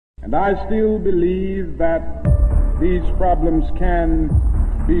And I still believe that these problems can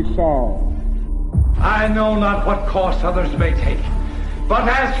be solved. I know not what course others may take, but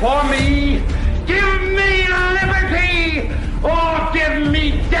as for me, give me liberty or give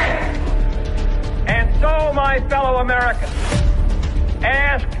me death. And so, my fellow Americans,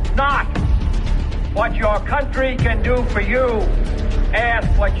 ask not what your country can do for you.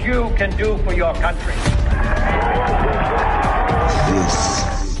 Ask what you can do for your country. This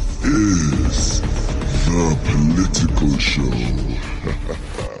is The Political Show.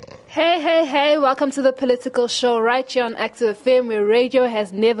 Hey, welcome to The Political Show right here on Active FM, where radio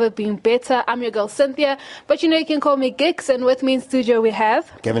has never been better. I'm your girl Cynthia, but you can call me Gix, and with me in studio we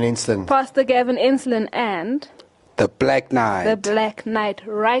have Gavin Ensslin, Pastor Gavin Ensslin, and The Black Knight. The Black Knight,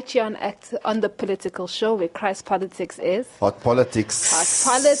 right here on The Political Show, where Christ Politics is. Hot Politics.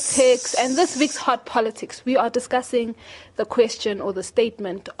 Hot Politics. And this week's Hot Politics, we are discussing the question or the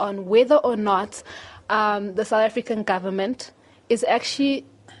statement on whether or not the South African government is actually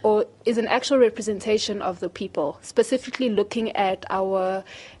or is an actual representation of the people, specifically looking at our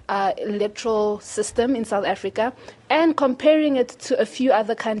electoral system in South Africa and comparing it to a few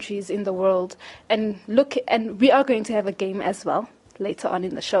other countries in the world. And we are going to have a game as well later on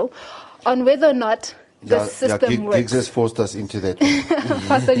in the show on whether or not the system works. Giggs has forced us into that.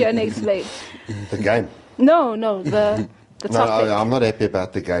 Pastor, you want to explain? The game. No, the topic. No, I'm not happy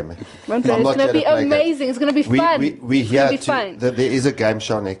about the game. It's going to be amazing. It's going to be fun. We hear there is a game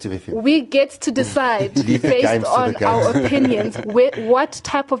show on Active FM. We get to decide based on our opinions what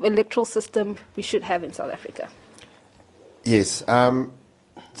type of electoral system we should have in South Africa. Yes. So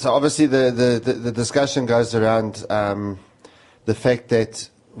obviously the discussion goes around the fact that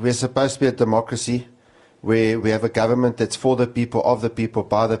we're supposed to be a democracy where we have a government that's for the people, of the people,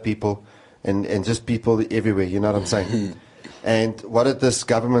 by the people, and just people everywhere. You know what I'm saying? And what did this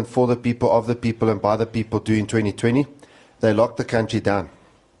government for the people, of the people, and by the people do in 2020? They locked the country down.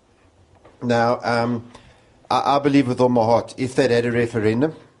 Now, I believe with all my heart, if they'd had a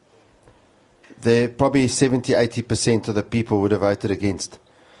referendum, probably 70-80% of the people would have voted against.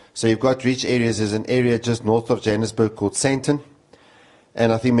 So you've got rich areas. There's an area just north of Johannesburg called Sandton,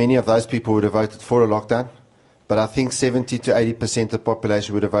 and I think many of those people would have voted for a lockdown. But I think 70-80% of the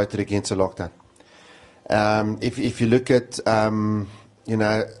population would have voted against a lockdown. If you look at,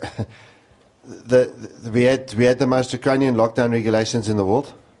 we had the most draconian lockdown regulations in the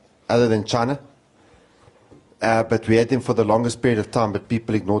world, other than China. But we had them for the longest period of time, but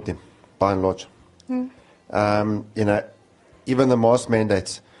people ignored them, by and large. Even the mask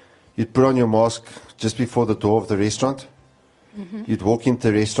mandates. You'd put on your mask just before the door of the restaurant. Mm-hmm. You'd walk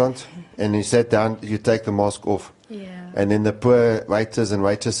into the restaurant, and you sat down, you take the mask off. Yeah. And then the poor waiters and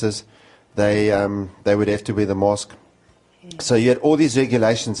waitresses, they would have to wear the mask. Yeah. So you had all these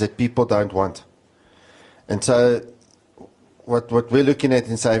regulations that people don't want. And so what we're looking at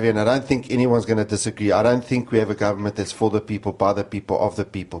in South Africa, and I don't think anyone's going to disagree, I don't think we have a government that's for the people, by the people, of the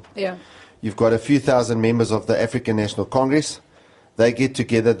people. Yeah. You've got a few thousand members of the African National Congress. They get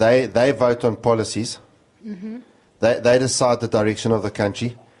together, they vote on policies. Mm-hmm. They decide the direction of the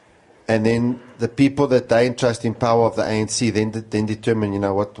country, and then the people that they entrust in power of the ANC then determine,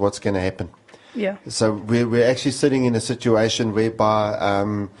 what's going to happen. Yeah. So we're actually sitting in a situation whereby,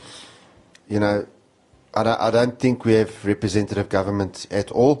 I don't think we have representative government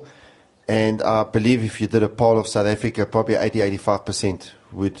at all, and I believe if you did a poll of South Africa, probably 80-85%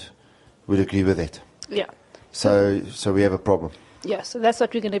 would agree with that. Yeah. So we have a problem. Yeah, so that's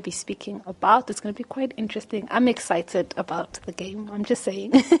what we're going to be speaking about. It's going to be quite interesting. I'm excited about the game, I'm just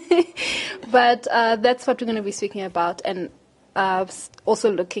saying. But that's what we're going to be speaking about, and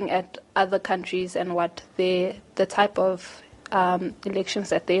also looking at other countries and what the type of elections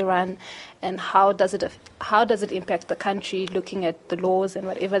that they run, and how does it impact the country, looking at the laws and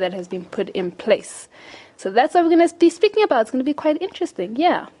whatever that has been put in place. So that's what we're going to be speaking about. It's going to be quite interesting,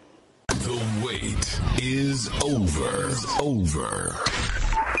 yeah. The wait is over.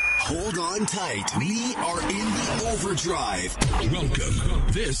 Hold on tight. We are in the overdrive. Welcome.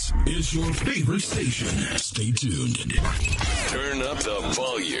 This is your favorite station. Stay tuned. Turn up the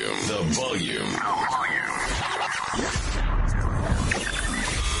volume.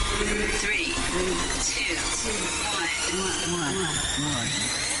 3, 2,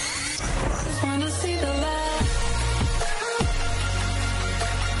 1. Wanna see the light?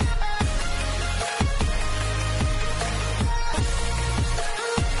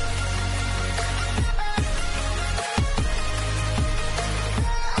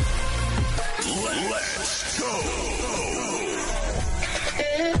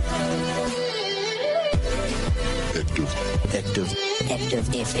 Active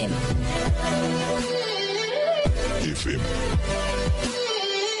FM.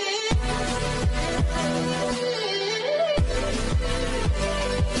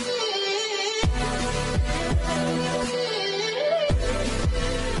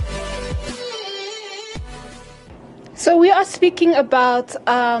 So we are speaking about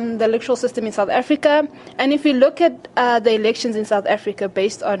the electoral system in South Africa, and if you look at the elections in South Africa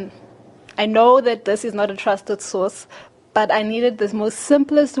based on, I know that this is not a trusted source, but I needed the most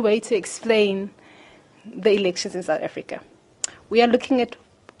simplest way to explain the elections in South Africa. We are looking at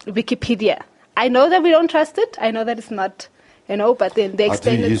Wikipedia. I know that we don't trust it. I know that it's not, but then they I do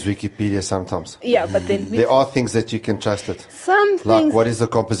explain it. use Wikipedia sometimes. Yeah, but then There are things that you can trust it. some Like, things. what is the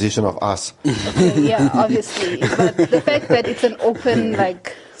composition of us? Okay, yeah, obviously. But the fact that it's an open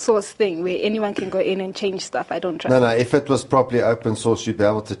source thing where anyone can go in and change stuff, I don't trust. No, if it was properly open source, you'd be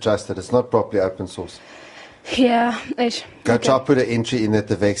able to trust it. It's not properly open source. Yeah, ish. Go Okay. try put an entry in that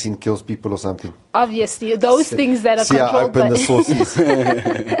the vaccine kills people or something. Obviously, those things that are See how controlled open by... the source is.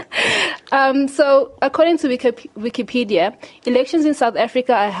 So, according to Wikipedia, elections in South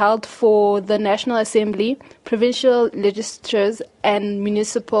Africa are held for the National Assembly, provincial legislatures, and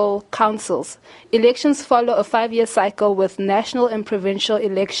municipal councils. Elections follow a 5-year cycle with national and provincial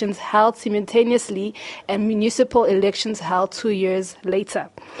elections held simultaneously and municipal elections held 2 years later.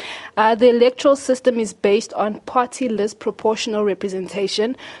 The electoral system is based on party list proportional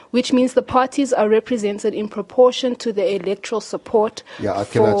representation, which means the parties are represented in proportion to the electoral support. Yeah,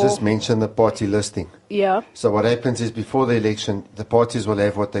 can I just mention the party listing? Yeah, So what happens is before the election, the parties will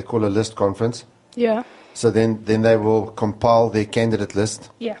have what they call a list conference. yeah, So then they will compile their candidate list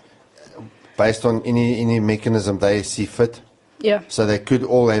yeah, based on any mechanism they see fit. yeah, So they could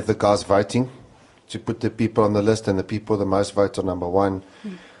all have the guys voting to put the people on the list, and the people with the most votes are number one.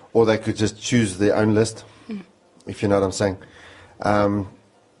 Or they could just choose their own list, if you know what I'm saying.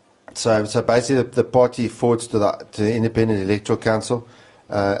 So basically the party forwards to the Independent Electoral Council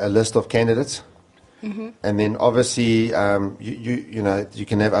a list of candidates. And then obviously you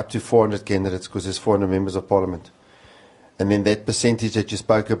can have up to 400 candidates because there's 400 members of parliament. And then that percentage that you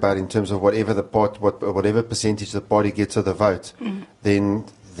spoke about in terms of whatever percentage the party gets of the vote, then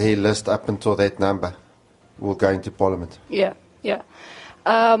their list up until that number will go into parliament. yeah, yeah.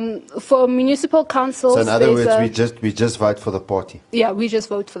 For municipal councils, So in other there's words, we just vote for the party, yeah, we just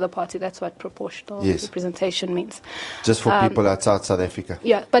vote for the party. That's what proportional Yes. representation means. just for people outside South Africa.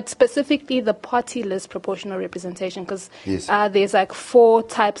 Yeah, but specifically the party list proportional representation, because Yes. there's 4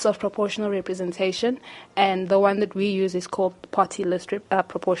 types of proportional representation, and the one that we use is called party list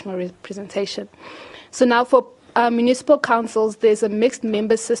proportional representation. So now for municipal councils, there's a mixed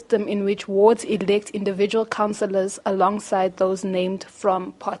member system in which wards elect individual councillors alongside those named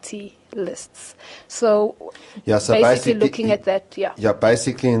from party lists. So, Yeah, so basically looking at that, yeah. Yeah,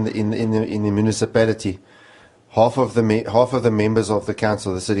 basically in the municipality, half of the members of the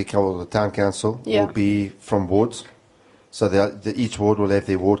council, the city council, the town council, Yeah. will be from wards. So each ward will have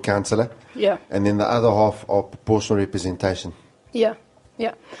their ward councillor, Yeah. and then the other half are proportional representation. Yeah,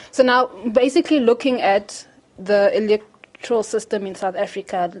 yeah. So now, basically looking at the electoral system in South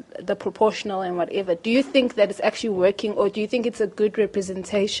Africa, the proportional and whatever, do you think that it's actually working, or do you think it's a good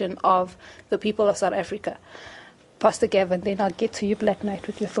representation of the people of South Africa? Pastor Gavin, then I'll get to you, Black Knight,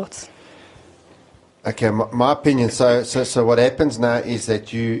 with your thoughts. Okay, my opinion. So what happens now is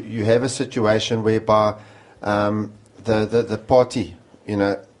that you have a situation whereby the party,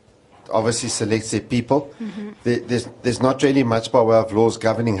 obviously selects their people. There's not really much by way of laws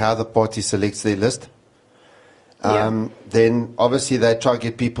governing how the party selects their list. Then obviously they try to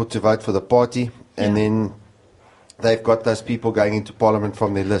get people to vote for the party, and then they've got those people going into parliament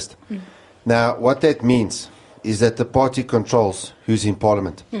from their list. Now, what that means is that the party controls who's in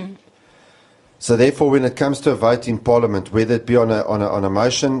parliament. So therefore, when it comes to a vote in parliament, whether it be on a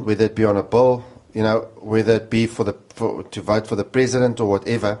motion, whether it be on a bill, whether it be to vote for the president or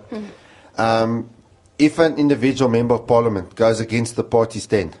whatever, if an individual member of parliament goes against the party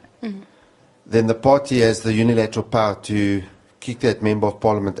stand, then the party has the unilateral power to kick that member of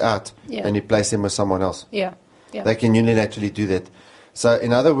parliament out and replace him with someone else. Yeah, yeah. They can unilaterally do that. So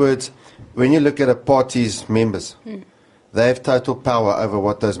in other words, when you look at a party's members, they have total power over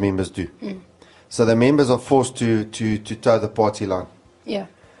what those members do. So the members are forced to toe the party line. Yeah.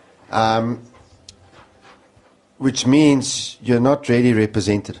 Which means you're not really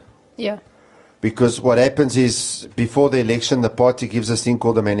represented. Yeah. Because what happens is, before the election, the party gives us a thing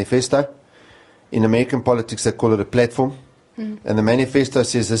called a manifesto. In American politics, they call it a platform. And the manifesto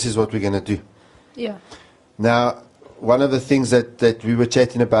says, this is what we're going to do. Yeah. Now, one of the things that we were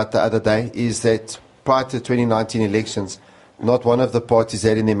chatting about the other day is that prior to 2019 elections, not one of the parties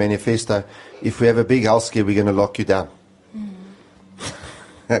had in their manifesto, if we have a big health scare, we're going to lock you down.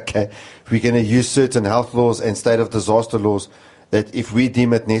 Okay, we're going to use certain health laws and state of disaster laws that if we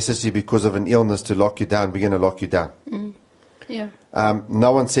deem it necessary because of an illness to lock you down, we're going to lock you down. Yeah.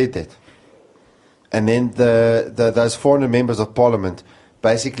 No one said that. And then those 400 members of parliament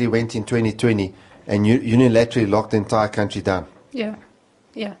basically went in 2020 and unilaterally locked the entire country down. Yeah.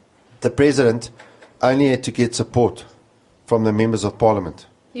 Yeah. The president only had to get support from the members of parliament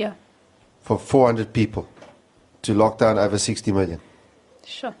Yeah. for 400 people to lock down over 60 million.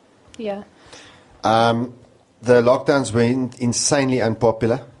 Sure. Yeah. The lockdowns were insanely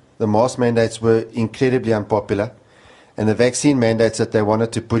unpopular. The mask mandates were incredibly unpopular. And the vaccine mandates that they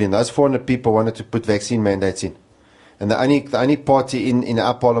wanted to put in, those 400 people wanted to put vaccine mandates in. And the only party in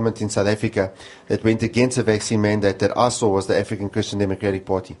our parliament in South Africa that went against the vaccine mandate that I saw was the African Christian Democratic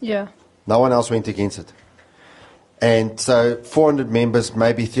Party. Yeah. No one else went against it. And so 400 members,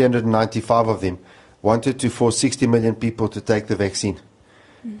 maybe 395 of them, wanted to force 60 million people to take the vaccine.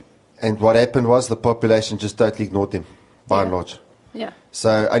 And what happened was the population just totally ignored them, by and large. Yeah.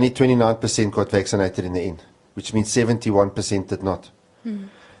 So only 29% got vaccinated in the end, which means 71% did not.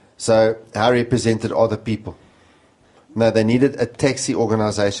 So how represented are the people? Now, they needed a taxi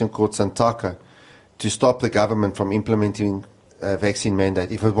organization called Santaco to stop the government from implementing a vaccine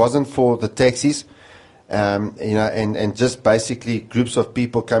mandate. If it wasn't for the taxis, and just basically groups of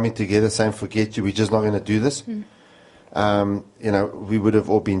people coming together saying, forget you, we're just not going to do this, we would have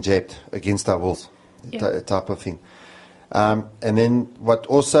all been jabbed against our wills, type of thing. And then what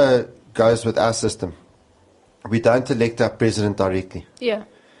also goes with our system, we don't elect our president directly. Yeah.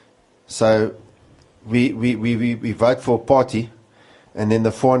 So we vote for a party, and then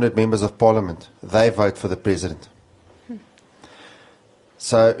the 400 members of parliament, they vote for the president.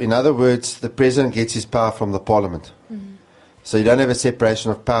 So in other words, the president gets his power from the parliament. So you don't have a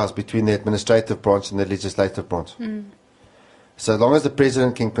separation of powers between the administrative branch and the legislative branch. So as long as the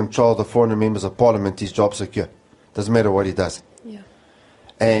president can control the 400 members of parliament, his job's secure. Doesn't matter what he does. Yeah.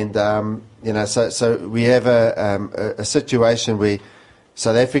 And, so we have a situation where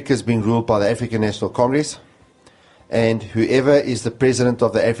South Africa is being ruled by the African National Congress, and whoever is the president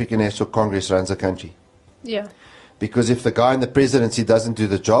of the African National Congress runs the country. Yeah. Because if the guy in the presidency doesn't do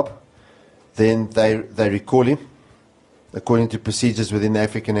the job, then they recall him, according to procedures within the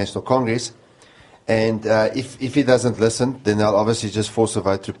African National Congress. And if he doesn't listen, then they'll obviously just force a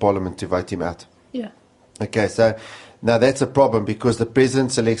vote through Parliament to vote him out. Yeah. Okay, so now that's a problem because the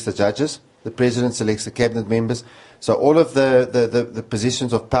president selects the judges, the president selects the cabinet members. So all of the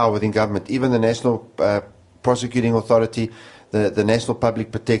positions of power within government, even the National Prosecuting Authority, the National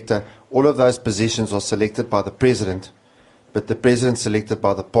Public Protector, all of those positions are selected by the president, but the president selected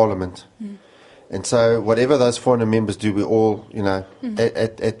by the parliament. And so whatever those 400 members do, we're all,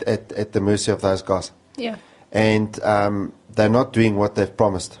 at the mercy of those guys. Yeah. And they're not doing what they've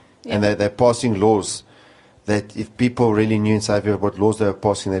promised. Yeah. And they're passing laws that if people really knew in South Africa what laws they were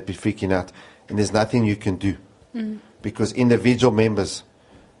passing, they'd be freaking out. And there's nothing you can do. Because individual members,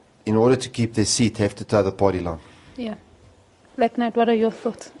 in order to keep their seat, have to toe the party line. Yeah. Black Knight, what are your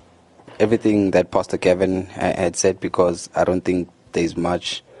thoughts? Everything that Pastor Kevin had said, because I don't think there's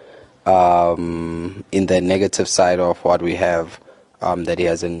much in the negative side of what we have that he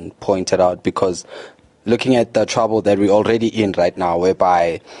hasn't pointed out, because looking at the trouble that we're already in right now,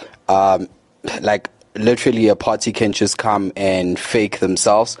 whereby literally a party can just come and fake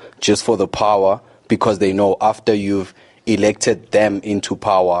themselves just for the power, because they know after you've elected them into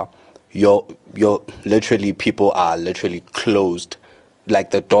power, you're literally, people are literally closed.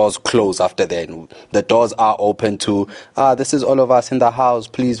 Like the doors close after then. The doors are open to, this is all of us in the house,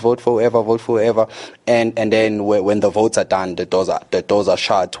 please vote for whoever, vote for whoever. And then when the votes are done, the doors are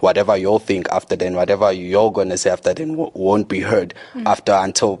shut. Whatever you'll think after then, whatever you're going to say after then won't be heard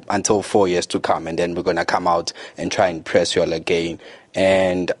until 4 years to come. And then we're going to come out and try and press you all again.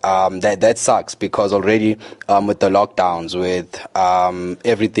 And that sucks, because already with the lockdowns, with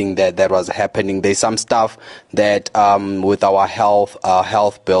everything that was happening, there's some stuff that with our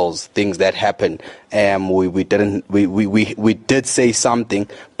health bills, things that happened, we did say something,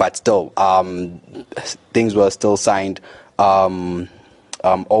 but still things were still signed over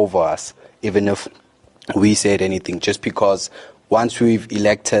us, even if we said anything, just because once we've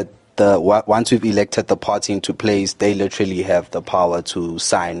elected the party into place, they literally have the power to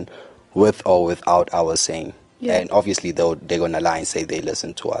sign with or without our saying. Yeah. And obviously they're going to lie and say they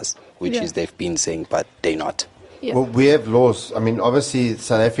listen to us, which is they've been saying, but they're not. Yeah. Well, we have laws. I mean, obviously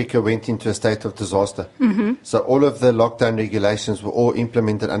South Africa went into a state of disaster. So all of the lockdown regulations were all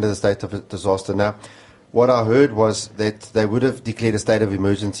implemented under the state of disaster. Now, What I heard was that they would have declared a state of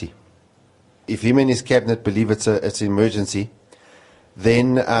emergency. If him and his cabinet believe it's an emergency,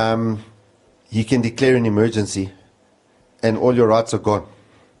 then he can declare an emergency and all your rights are gone.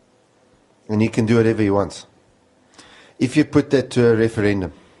 And he can do whatever he wants. If you put that to a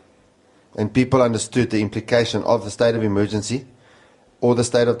referendum and people understood the implication of the state of emergency or the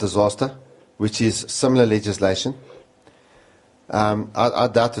state of disaster, which is similar legislation, I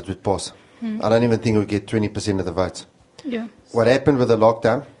doubt it would pass. I don't even think it would get 20% of the votes. Yeah. What happened with the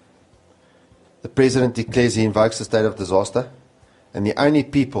lockdown, the president declares he invokes the state of disaster, and the only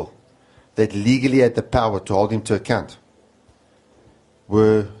people that legally had the power to hold him to account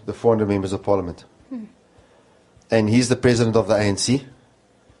were the 400 members of parliament. And he's the president of the ANC,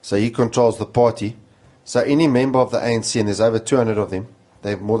 so he controls the party. So any member of the ANC, and there's over 200 of them,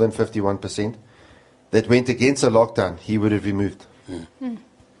 they have more than 51%, that went against the lockdown, he would have removed.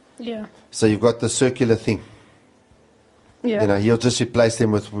 Yeah. So you've got the circular thing. Yeah. You know, he'll just replace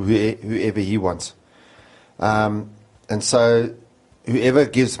them with whoever he wants. And so whoever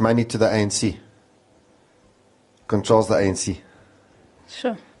gives money to the ANC controls the ANC.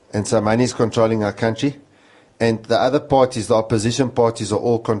 Sure. And so money is controlling our country. And the other parties, the opposition parties, are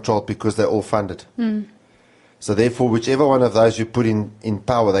all controlled because they're all funded. So therefore, whichever one of those you put in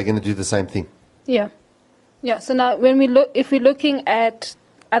power, they're going to do the same thing. Yeah. Yeah. So now when we look, if we're looking at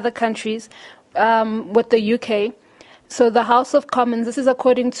other countries, with the UK, so the House of Commons, this is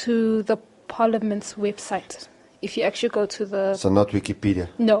according to the Parliament's website. If you actually go to the... So not Wikipedia.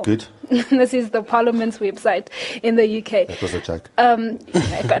 No. Good. This is the Parliament's website in the UK. That was a joke.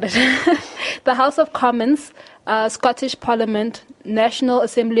 I got it. The House of Commons, Scottish Parliament, National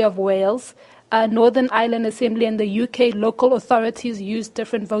Assembly of Wales, Northern Ireland Assembly, and the UK local authorities use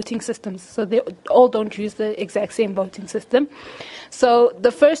different voting systems. So they all don't use the exact same voting system. So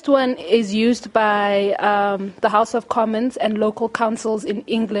the first one is used by the House of Commons and local councils in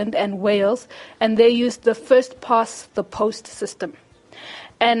England and Wales, and they use the first past the post system.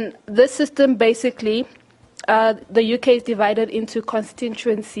 And this system basically, the UK is divided into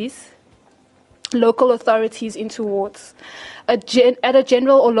constituencies, local authorities into wards. At a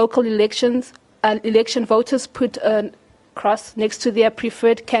general or local election, voters put a cross next to their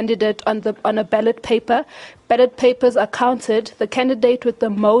preferred candidate on a ballot paper. Ballot papers are counted. The candidate with the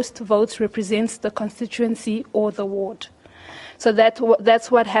most votes represents the constituency or the ward. So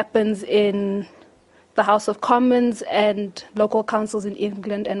that's what happens in the House of Commons and local councils in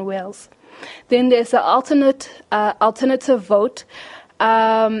England and Wales. Then there's an alternative vote.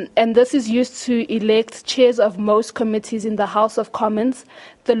 And this is used to elect chairs of most committees in the House of Commons,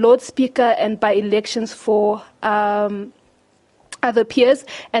 the Lord Speaker, and by elections for other peers.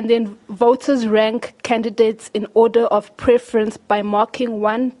 And then voters rank candidates in order of preference by marking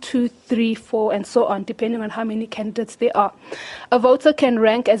 1, 2, 3, 4, and so on, depending on how many candidates there are. A voter can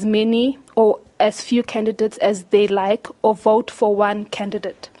rank as many or as few candidates as they like, or vote for one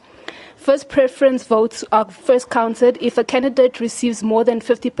candidate. First preference votes are first counted. If a candidate receives more than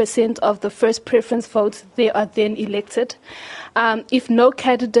 50% of the first preference votes, they are then elected. If no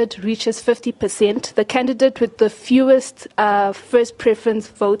candidate reaches 50%, the candidate with the fewest first preference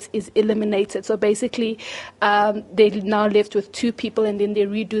votes is eliminated. So basically, they're now left with two people, and then they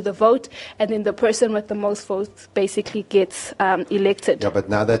redo the vote, and then the person with the most votes basically gets elected. Yeah, but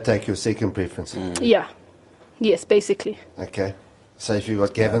now they take your second preference. Yeah. Yes, basically. Okay. So if you've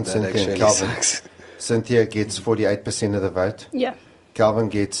got Gavin, Cynthia, and Calvin, Cynthia gets 48% of the vote. Yeah. Calvin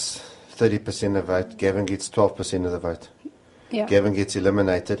gets 30% of the vote. Gavin gets 12% of the vote. Yeah. Gavin gets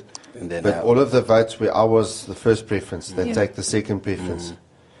eliminated. And then but all of the votes where I was the first preference, they take the second preference.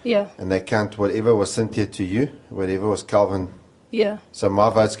 Yeah. And they count whatever was Cynthia to you, whatever was Calvin. Yeah. So my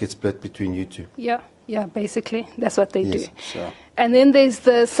votes get split between you two. Yeah. Yeah, basically. That's what they do. Sure. And then there's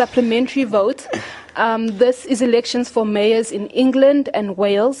the supplementary vote. This is elections for mayors in England and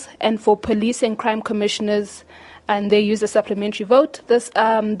Wales, and for police and crime commissioners, and they use a supplementary vote. This,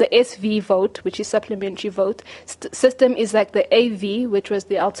 the SV vote, which is supplementary vote, system is like the AV, which was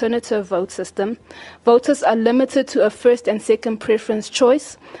the alternative vote system. Voters are limited to a first and second preference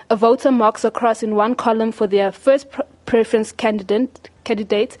choice. A voter marks a cross in one column for their first preference candidate.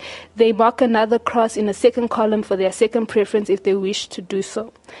 They mark another cross in a second column for their second preference if they wish to do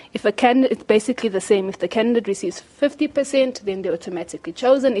so. If a candidate, it's basically the same. If the candidate receives 50%, then they're automatically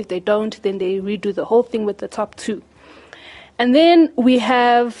chosen. If they don't, then they redo the whole thing with the top two. And then we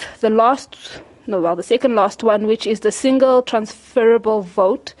have the second last one, which is the single transferable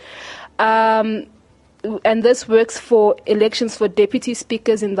vote. and this works for elections for deputy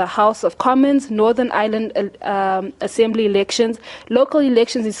speakers in the House of Commons, Northern Ireland Assembly elections, local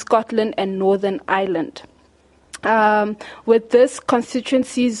elections in Scotland and Northern Ireland. With this,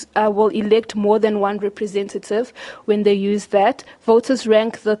 constituencies will elect more than one representative when they use that. Voters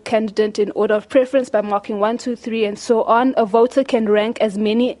rank the candidate in order of preference by marking 1, 2, 3, and so on. A voter can rank as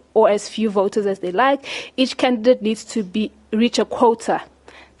many or as few voters as they like. Each candidate needs to reach a quota.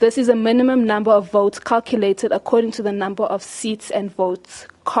 This is a minimum number of votes calculated according to the number of seats and votes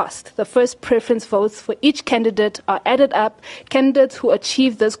cost. The first preference votes for each candidate are added up. Candidates who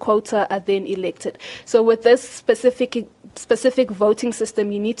achieve this quota are then elected. So with this specific voting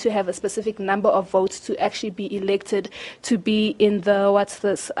system, you need to have a specific number of votes to actually be elected to be in the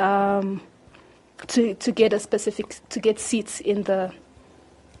to get seats in the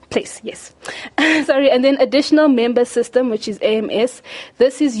place, yes. Sorry, and then additional member system, which is AMS.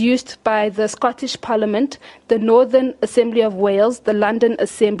 This is used by the Scottish Parliament, the Northern Assembly of Wales, the London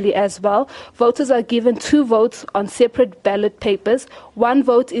Assembly as well. Voters are given 2 votes on separate ballot papers. 1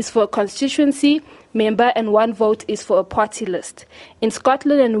 vote is for a constituency member and 1 vote is for a party list. In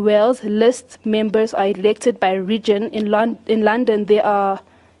Scotland and Wales, list members are elected by region. In London, there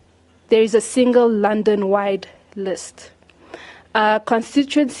is a single London-wide list.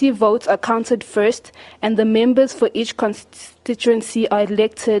 Constituency votes are counted first, and the members for each constituency are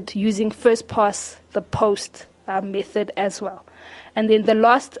elected using first past the post method as well. And then the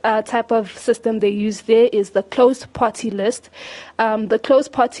last type of system they use there is the closed party list. The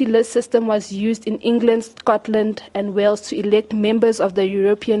closed party list system was used in England, Scotland, and Wales to elect members of the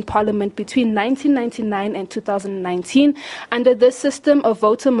European Parliament between 1999 and 2019. Under this system, a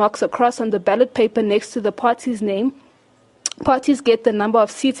voter marks a cross on the ballot paper next to the party's name. Parties get the number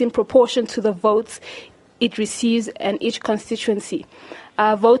of seats in proportion to the votes it receives and each constituency.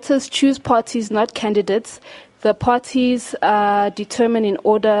 Voters choose parties, not candidates. The parties are determined in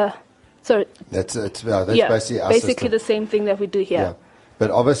order. So that's basically our system. The same thing that we do here. Yeah. But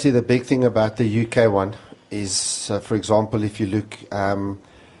obviously, the big thing about the UK one is, for example, if you look,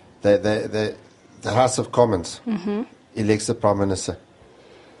 the House of Commons elects the Prime Minister.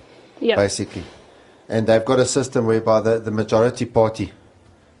 Yeah. Basically. And they've got a system whereby the majority party,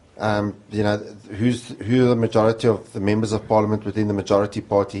 who are the majority of the members of Parliament within the majority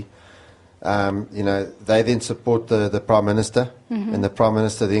party, they then support the Prime Minister, and the Prime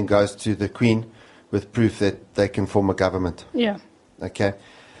Minister then goes to the Queen with proof that they can form a government. Yeah. Okay.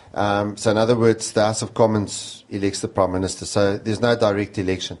 So in other words, the House of Commons elects the Prime Minister. So there's no direct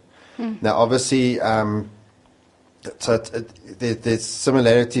election. Now, obviously, there's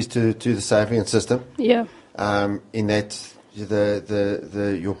similarities to the South African system. Yeah. In that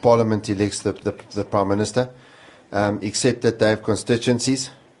your Parliament elects the Prime Minister, except that they have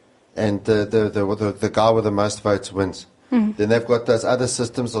constituencies, and the guy with the most votes wins. Then they've got those other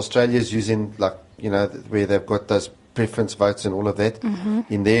systems. Australia's using where they've got those preference votes and all of that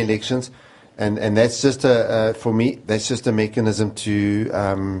in their elections, and that's just for me that's just a mechanism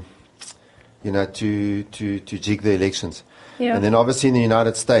to jig the elections. Yeah. And then obviously in the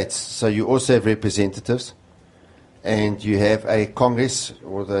United States, so you also have representatives, and you have a Congress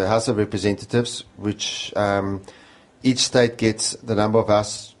or the House of Representatives, which each state gets the number of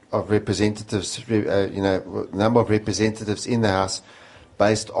House of Representatives, number of representatives in the House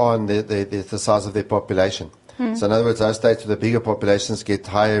based on the size of their population. So in other words, those states with the bigger populations get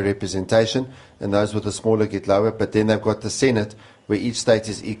higher representation, and those with the smaller get lower. But then they've got the Senate, where each state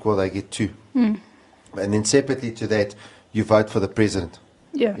is equal, they get 2. And then separately to that, you vote for the president,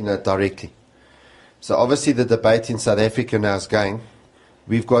 directly. So obviously the debate in South Africa now is going,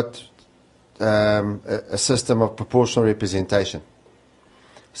 we've got a system of proportional representation.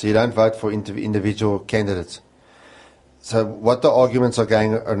 So you don't vote for individual candidates. So what the arguments are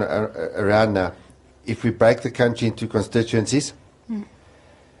going around now, if we break the country into constituencies,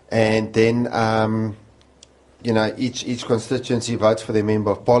 and then each constituency votes for their member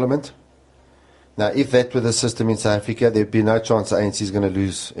of Parliament. Now, if that were the system in South Africa, there'd be no chance the ANC is going to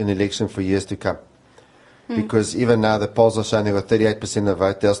lose an election for years to come. Because even now the polls are showing they've got 38% of the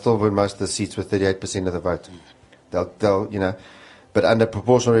vote. They'll still win most of the seats with 38% of the vote. But under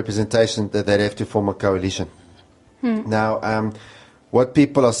proportional representation, they'd have to form a coalition. Now, what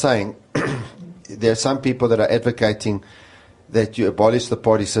people are saying, there are some people that are advocating that you abolish the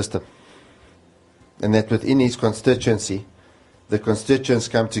party system, and that within each constituency, the constituents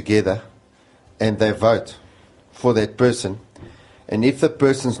come together and they vote for that person. And if the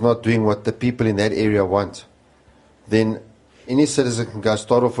person's not doing what the people in that area want, then any citizen can go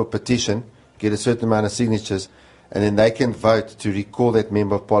start off a petition, get a certain amount of signatures, and then they can vote to recall that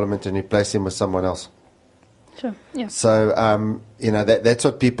member of Parliament and replace him with someone else. Sure. Yeah. So, that's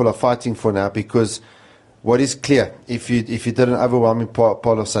what people are fighting for now, because what is clear, if you did an overwhelming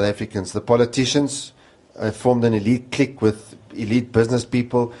poll of South Africans, the politicians formed an elite clique with elite business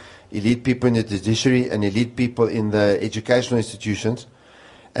people, elite people in the judiciary, and elite people in the educational institutions,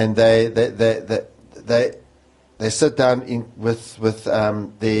 and they sit down with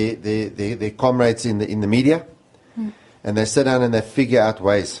their comrades in the media, and they sit down and they figure out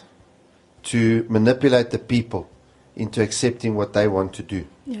ways to manipulate the people into accepting what they want to do.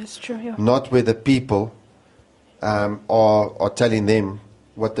 Yeah, it's true. Yeah. Not where the people are telling them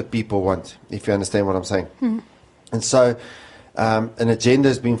what the people want, if you understand what I'm saying. And so an agenda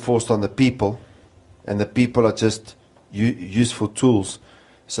is being forced on the people, and the people are just useful tools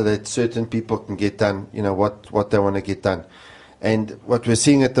so that certain people can get done, what they want to get done. And what we're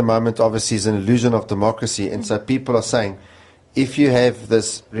seeing at the moment, obviously, is an illusion of democracy. And so people are saying, if you have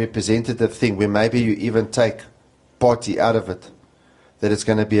this representative thing where maybe you even take party out of it, that it's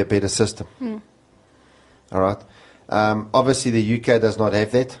going to be a better system. All right? Obviously, the UK does not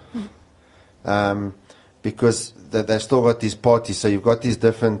have that because they've still got these parties. So you've got these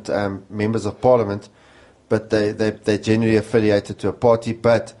different members of parliament, but they're generally affiliated to a party,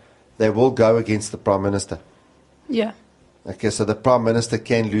 but they will go against the Prime Minister. Yeah. Okay, so the Prime Minister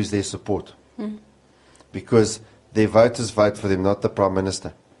can lose their support because their voters vote for them, not the Prime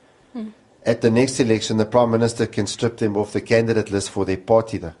Minister. At the next election, the Prime Minister can strip them off the candidate list for their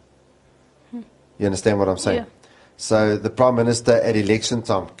party, though. You understand what I'm saying? Yeah. So the Prime Minister at election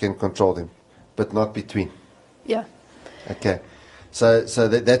time can control them, but not between. Yeah. Okay. So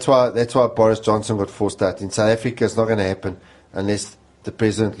that's why Boris Johnson got forced out. In South Africa, it's not going to happen unless the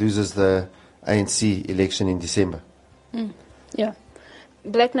president loses the ANC election in December. Yeah.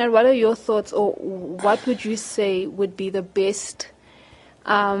 Black Knight, what are your thoughts, or what would you say would be the best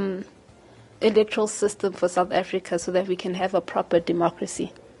electoral system for South Africa so that we can have a proper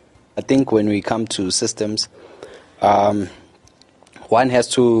democracy? I think when we come to systems, one has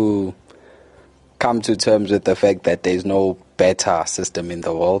to come to terms with the fact that there's no better system in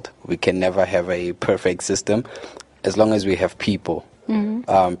the world. We can never have a perfect system as long as we have people,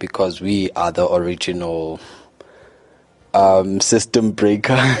 because we are the original system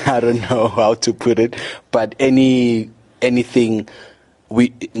breaker. I don't know how to put it, but anything,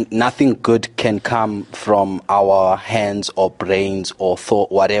 nothing good can come from our hands or brains or thought,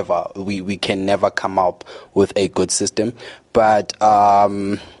 whatever. We can never come up with a good system, but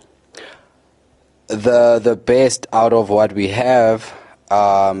the best out of what we have,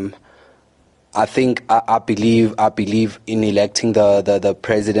 I think I believe in electing the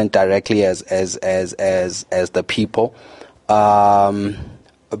president directly as the people,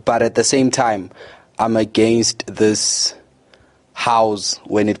 but at the same time, I'm against this house.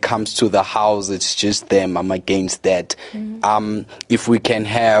 When it comes to the house, it's just them. I'm against that.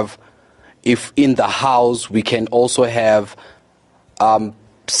 If in the house we can also have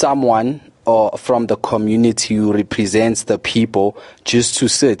someone or from the community who represents the people, just to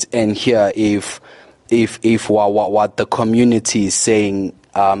sit and hear if what the community is saying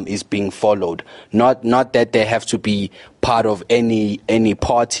is being followed. Not that they have to be part of any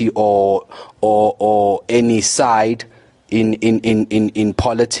party or any side in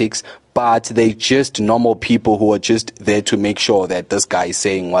politics, but they just normal people who are just there to make sure that this guy is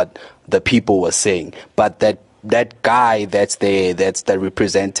saying what the people were saying, but that guy that's the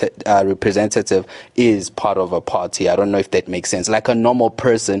representative is part of a party. I don't know if that makes sense. Like a normal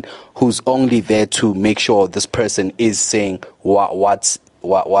person who's only there to make sure this person is saying what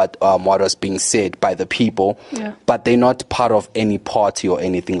was being said by the people, but they're not part of any party or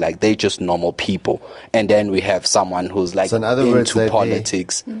anything. Like they're just normal people. And then we have someone who's like into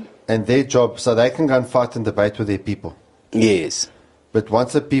politics, and their job, so they can go and fight and debate with their people. Yes, but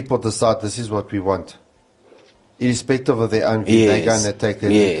once the people decide this is what we want, irrespective of their own view, they're going to take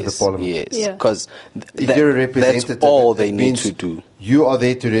them to the parliament. Yes, because if you're a representative, that's all they need to do. You are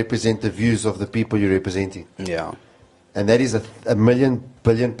there to represent the views of the people you're representing. Yeah. And that is a million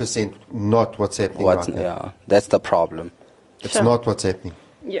billion % not what's happening right now. Yeah, that's the problem. It's not what's happening.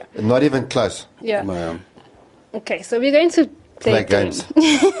 Yeah. Not even close. Yeah. Okay, so we're going to play games.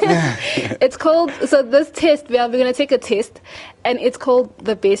 It's called, so this test, we're going to take a test, and it's called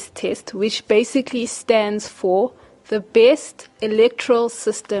the BEST test, which basically stands for the Best Electoral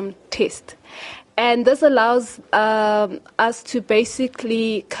System Test. And this allows us to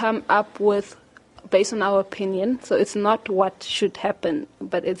basically come up with, based on our opinion, so it's not what should happen,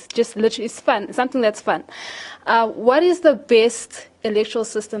 but it's just literally, it's fun, it's something that's fun. What is the best electoral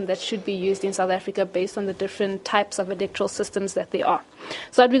system that should be used in South Africa based on the different types of electoral systems that there are?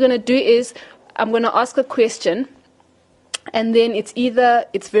 So what we're going to do is I'm going to ask a question, and then it's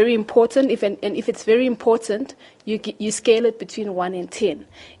very important. If it's very important, you scale it between 1 and 10.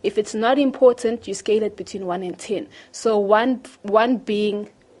 If it's not important, you scale it between 1 and 10. So one being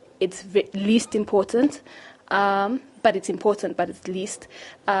it's least important, but it's important, but it's least,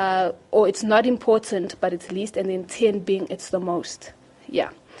 or it's not important, but it's least, and then 10 being it's the most. Yeah.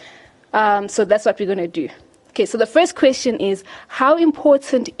 So that's what we're going to do. Okay, so the first question is, how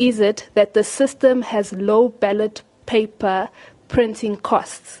important is it that the system has low ballot paper printing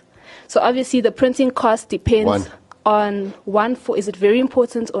costs? So obviously the printing cost depends on is it very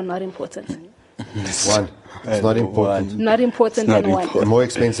important or not important? One. It's not important. Not important than one. The more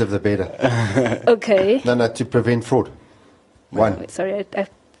expensive, the better. Okay. No, to prevent fraud. One. Wait, sorry, I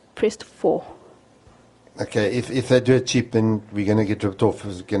pressed 4. Okay, if they do it cheap, then we're going to get ripped off.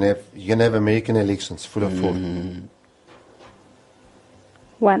 You're going to have American elections full of fraud.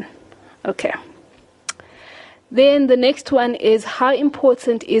 1. Okay. Then the next one is, how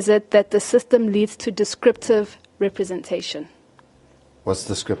important is it that the system leads to descriptive representation? What's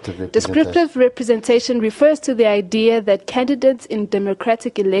descriptive representation? Descriptive representation refers to the idea that candidates in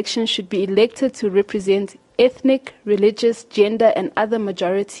democratic elections should be elected to represent ethnic, religious, gender, and other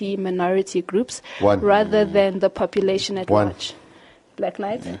minority groups rather than the population at large. Black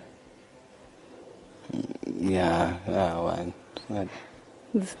Knight? Yeah, 1.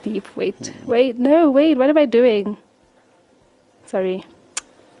 It's deep. Wait, what am I doing? Sorry.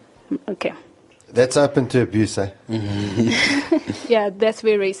 Okay. That's open to abuse, eh? Yeah, that's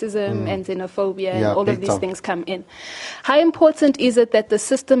where racism and xenophobia and all of these things come in. How important is it that the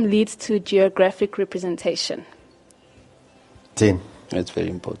system leads to geographic representation? 10. That's very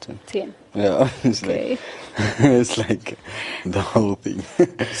important. 10. Yeah, it's okay. It's like the whole thing.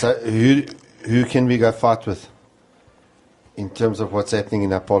 So who can we go fight with in terms of what's happening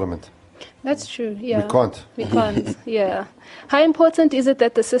in our parliament? That's true, yeah. We can't, yeah. How important is it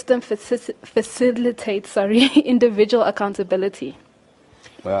that the system facilitates individual accountability?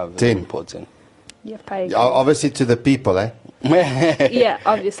 Wow, very 10. important. Yep, I agree. Obviously to the people, eh? Yeah,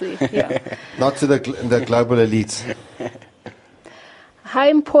 obviously, yeah. Not to the global elites. How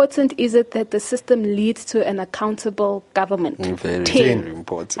important is it that the system leads to an accountable government? Very, 10. very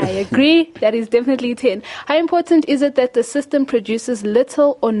important. I agree. That is definitely 10. How important is it that the system produces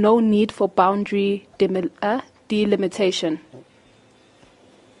little or no need for boundary delimitation?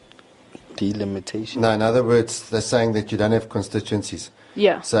 Delimitation? No, in other words, they're saying that you don't have constituencies.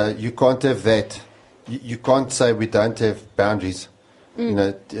 Yeah. So you can't have that. You can't say we don't have boundaries,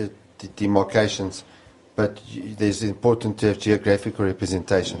 demarcations. But it's important to have geographical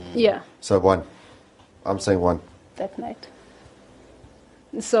representation. Yeah. So 1. I'm saying 1. That night.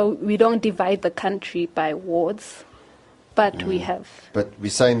 So we don't divide the country by wards, but we have. But we're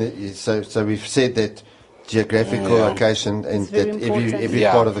saying that. So we've said that geographical location and that every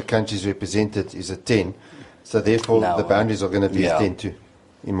part of the country is represented is a 10. So therefore the boundaries are going to be a 10 too,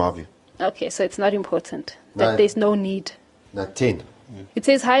 in my view. Okay, so it's not important that there's no need. No, 10. It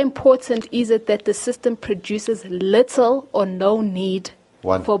says, how important is it that the system produces little or no need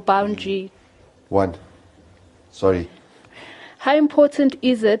 1. for boundary? 1. Sorry. How important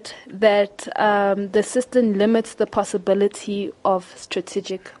is it that the system limits the possibility of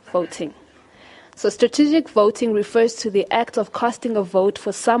strategic voting? So strategic voting refers to the act of casting a vote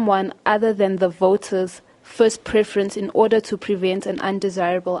for someone other than the voter's first preference in order to prevent an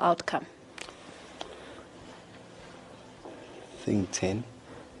undesirable outcome. I think 10.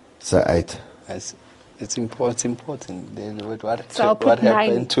 So 8. It's important. Then what So I'll put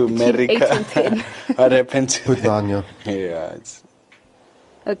happened 9, to America? 8 and 10. What happened to Put 9, yeah. Yeah.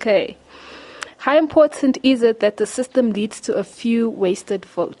 Okay. How important is it that the system leads to a few wasted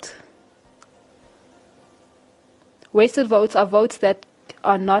votes? Wasted votes are votes that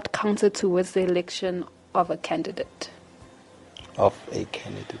are not counted towards the election of a candidate.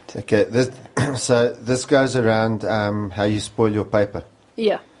 Okay, so this goes around how you spoil your paper.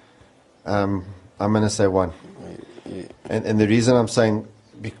 Yeah. I'm going to say 1. And the reason I'm saying,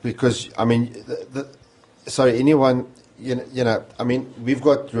 because, I mean, anyone, I mean, we've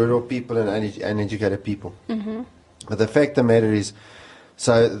got rural people and uneducated people. Mm-hmm. But the fact of the matter is,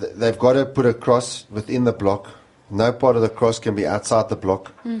 so they've got to put a cross within the block. No part of the cross can be outside the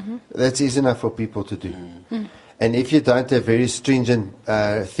block. Mm-hmm. That's easy enough for people to do. Mm-hmm. And if you don't have very stringent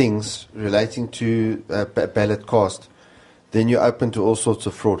things relating to ballot cast, then you're open to all sorts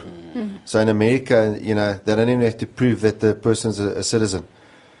of fraud. Mm-hmm. So in America, they don't even have to prove that the person's a citizen.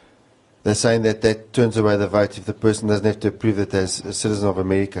 They're saying that turns away the vote if the person doesn't have to prove that they're a citizen of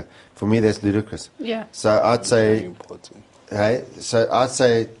America. For me, that's ludicrous. Yeah. So I'd say, Very important. hey, so I'd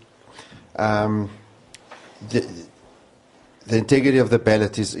say the integrity of the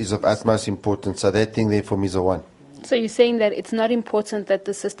ballot is of utmost importance. So that thing there for me is a 1. So you're saying that it's not important that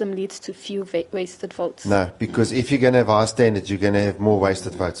the system leads to few wasted votes? No, because if you're going to have high standards, you're going to have more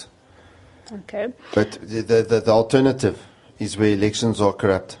wasted votes. Okay. But the alternative is where elections are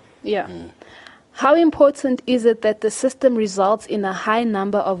corrupt. Yeah. How important is it that the system results in a high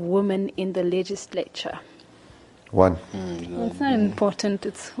number of women in the legislature? 1. It's not important.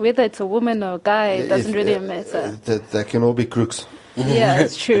 It's whether it's a woman or a guy. It doesn't really matter. They can all be crooks. Yeah,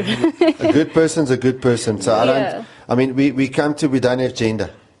 it's true. A good person's a good person. So I mean, we don't have gender.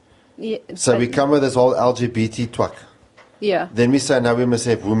 Yeah, So we come with this whole LGBT twat. Yeah. Then we say, now we must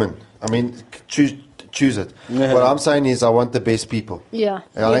have women. I mean, choose it. Yeah. What I'm saying is I want the best people. Yeah.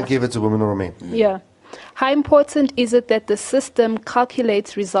 And I don't care if it's a woman or a man. Yeah. How important is it that the system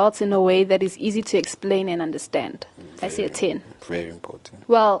calculates results in a way that is easy to explain and understand? I see a 10. Very important.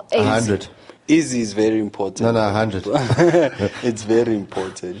 Well, 8. 100. Easy is very important. No, 100. It's very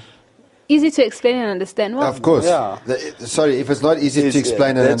important. Easy to explain and understand. Well, Of course. Yeah. Sorry, if it's not easy to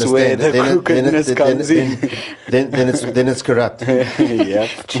explain and that's where understand, the crookedness comes in. then it's corrupt. Yeah.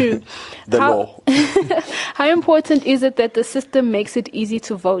 True. The law. How important is it that the system makes it easy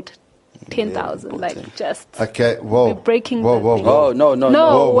to vote? 10,000, like just. Okay, whoa. We're breaking whoa, the whoa, thing. whoa. Oh, no.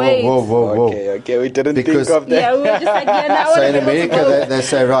 No, wait. Whoa. Okay, we didn't Because- think of that. Yeah, we were just like, yeah, now So in America, they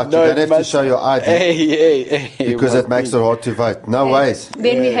say, right, No, you it don't have to must- show your ID Hey. because it makes it hard to vote. No ways.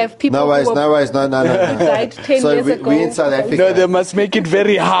 Then we have people No ways, who no ways, no. died 10 So years we ago. in South Africa. No, they must make it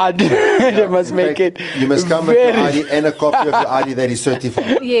very hard. They must In make fact, it You must come with your ID and a copy of your ID that is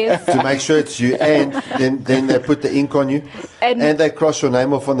certified. Yes. To make sure it's you, and then they put the ink on you, And- and they cross your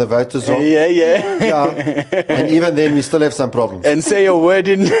name off on the voters roll. Yeah. Yeah. And even then, we still have some problems. And say a word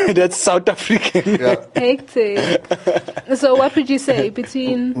in that's South African. Yeah. Hectic. So what would you say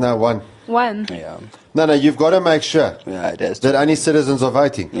between No, 1. 1? Yeah. No, you've got to make sure Yeah, that's that only citizens are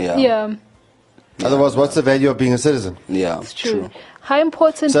voting. yeah. Yeah, Otherwise, what's the value of being a citizen? Yeah, it's true. How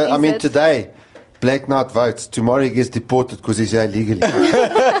important So, is I mean, it? today, Black Knight votes. Tomorrow, he gets deported because he's here illegally.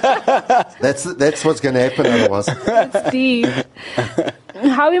 That's what's going to happen otherwise. It's deep.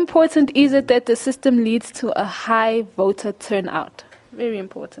 How important is it that the system leads to a high voter turnout? Very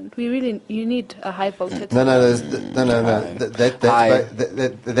important. You need a high voter turnout. No.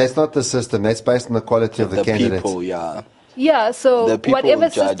 That's not the system. That's based on the quality of the candidates. people, yeah. Yeah, so The people whatever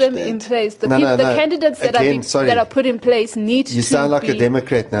judge system that. in place, the No, candidates that Again, sorry. that are put in place need You to sound like be a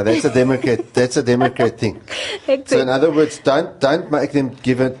Democrat now. That's a Democrat. That's a Democrat thing. hectic. So in other words, don't make them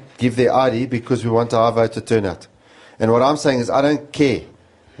give their ID because we want a high voter turnout. And what I'm saying is, I don't care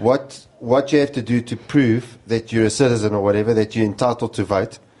what you have to do to prove that you're a citizen or whatever, that you're entitled to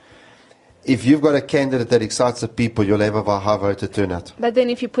vote. If you've got a candidate that excites the people, you'll have a high voter turnout. But then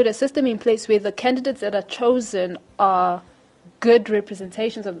if you put a system in place where the candidates that are chosen are good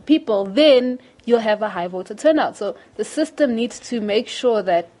representations of the people, then you'll have a high voter turnout. So the system needs to make sure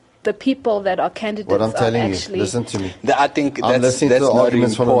that the people that are candidates What I'm are telling you, actually... listen to me. I think I'm that's listening to the not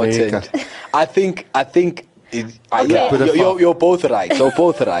arguments from important. America. I think Okay. Put a five. you're both right. You're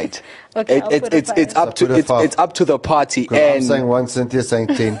both right. Okay, I'll put a It's five. up to Put a five. it's up to the party Because I'm and saying 1, Cynthia's saying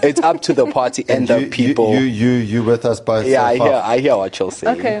 10. it's up to the party and the people. You with us both. Yeah, so far. I hear what you're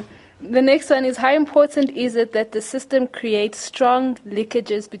saying. Okay. The next one is, how important is it that the system creates strong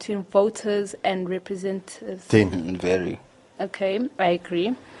linkages between voters and representatives? 10. Very. Okay, I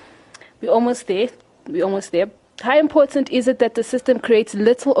agree. We're almost there. How important is it that the system creates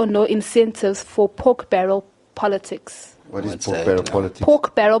little or no incentives for pork barrel politics? What is What's pork that? barrel politics?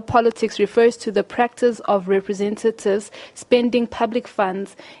 Pork barrel politics refers to the practice of representatives spending public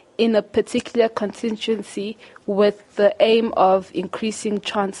funds in a particular constituency with the aim of increasing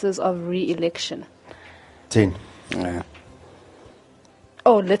chances of re-election. 10. Yeah.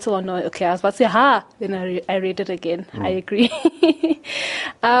 Oh, little or no. Okay, I was about to say, then I read it again. I agree.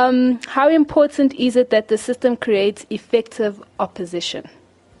 How important is it that the system creates effective opposition?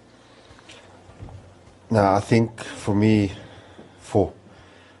 No, I think for me, 4.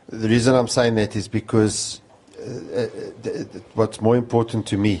 The reason I'm saying that is because what's more important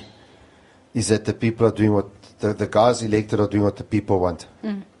to me is that the people are doing what the guys elected are doing what the people want.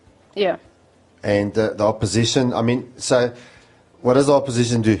 Yeah. And the opposition, I mean, so what does the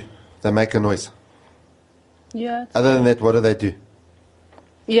opposition do? They make a noise. Yeah. Other than that, what do they do?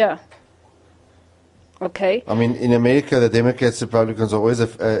 Yeah. Okay. I mean, in America, the Democrats, Republicans are always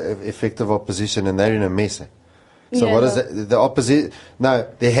effective opposition, and they're in a mess. So Yeah, what is no. the opposite? No,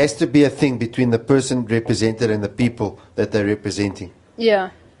 there has to be a thing between the person represented and the people that they're representing. Yeah.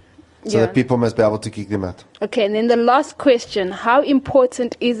 So Yeah. the people must be able to kick them out. Okay, and then the last question. How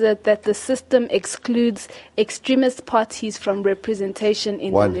important is it that the system excludes extremist parties from representation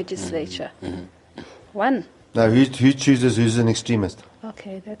in One. the legislature? One. Now, who chooses who's an extremist?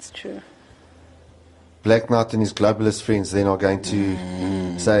 Okay, that's true. Black Knight and his globalist friends, they're not going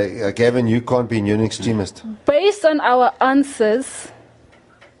to say, Gavin, you can't be, you're an extremist. Based on our answers,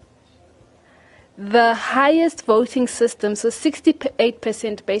 the highest voting system, so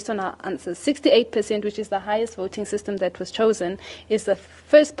 68% based on our answers, 68%, which is the highest voting system that was chosen, is the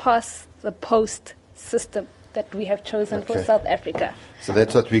first past the post system that we have chosen for Okay. South Africa. So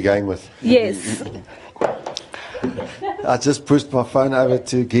that's what we're going with. Yes. I just pushed my phone over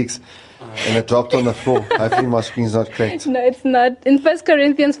to Gigs and it dropped on the floor. Hopefully my screen's not cracked. No, it's not. In 1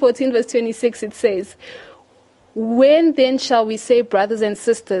 Corinthians 14, verse 26, it says, "When then shall we say, brothers and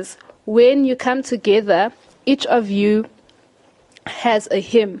sisters, when you come together, each of you has a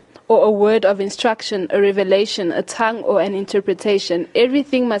hymn or a word of instruction, a revelation, a tongue or an interpretation.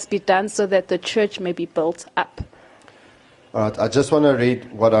 Everything must be done so that the church may be built up." All right, I just want to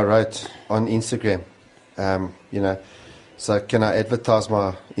read what I wrote on Instagram. So can I advertise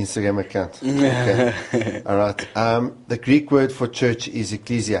my Instagram account? Okay. All right. The Greek word for church is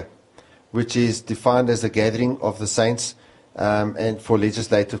ecclesia, which is defined as a gathering of the saints and for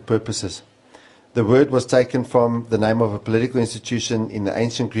legislative purposes. The word was taken from the name of a political institution in the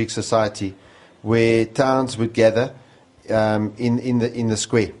ancient Greek society where towns would gather in the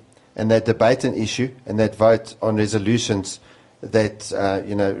square and they'd debate an issue and they'd vote on resolutions that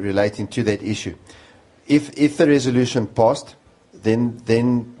relating to that issue. If the resolution passed, then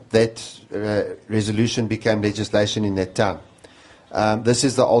that resolution became legislation in that town. This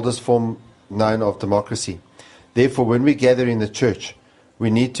is the oldest form known of democracy. Therefore, when we gather in the church, we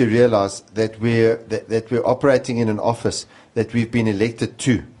need to realize that we're operating in an office that we've been elected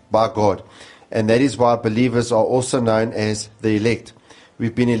to by God. And that is why believers are also known as the elect.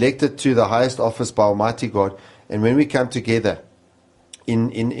 We've been elected to the highest office by Almighty God. And when we come together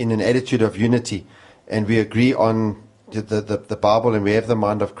in an attitude of unity and we agree on the Bible and we have the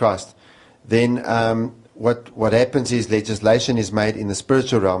mind of Christ, then what happens is legislation is made in the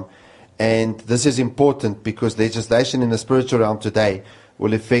spiritual realm. And this is important because legislation in the spiritual realm today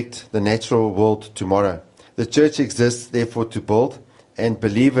will affect the natural world tomorrow. The church exists, therefore, to build, and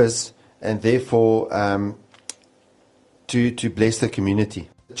believers, and therefore to bless the community.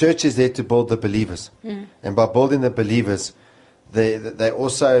 The church is there to build the believers. And by building the believers, they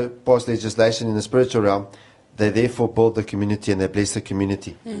also pass legislation in the spiritual realm. They therefore build the community and they bless the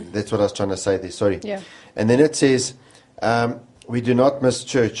community. That's what I was trying to say there, sorry. Yeah. And then it says, we do not miss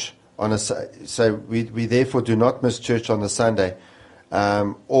church on so we therefore do not miss church on a Sunday,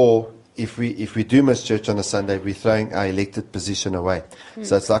 or if we do miss church on a Sunday, we're throwing our elected position away.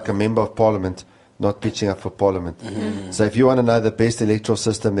 So it's like a member of parliament not pitching up for parliament. So if you want to know the best electoral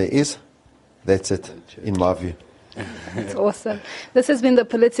system there is, that's it, in my view. That's awesome. This has been The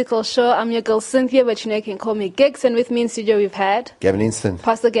Political Show. I'm your girl Cynthia, but you can call me Gigs. And with me in studio we've had Gavin Enston.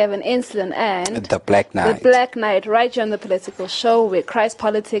 Pastor Gavin Enston and The Black Knight. The Black Knight, right here on The Political Show, where Christ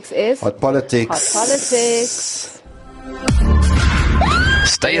politics is Hot politics. hot politics.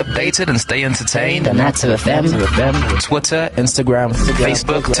 Stay updated and stay entertained. The Native FM. Twitter, Instagram,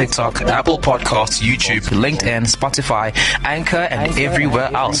 Facebook, TikTok, Apple Podcasts, YouTube, LinkedIn, Spotify, Anchor, and everywhere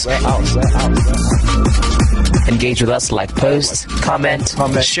else. Engage with us, like posts, comment,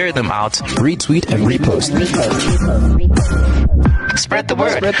 share them out, retweet and repost. Spread the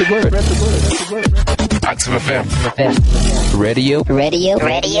word. Active FM.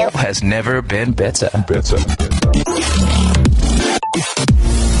 Radio has never been better.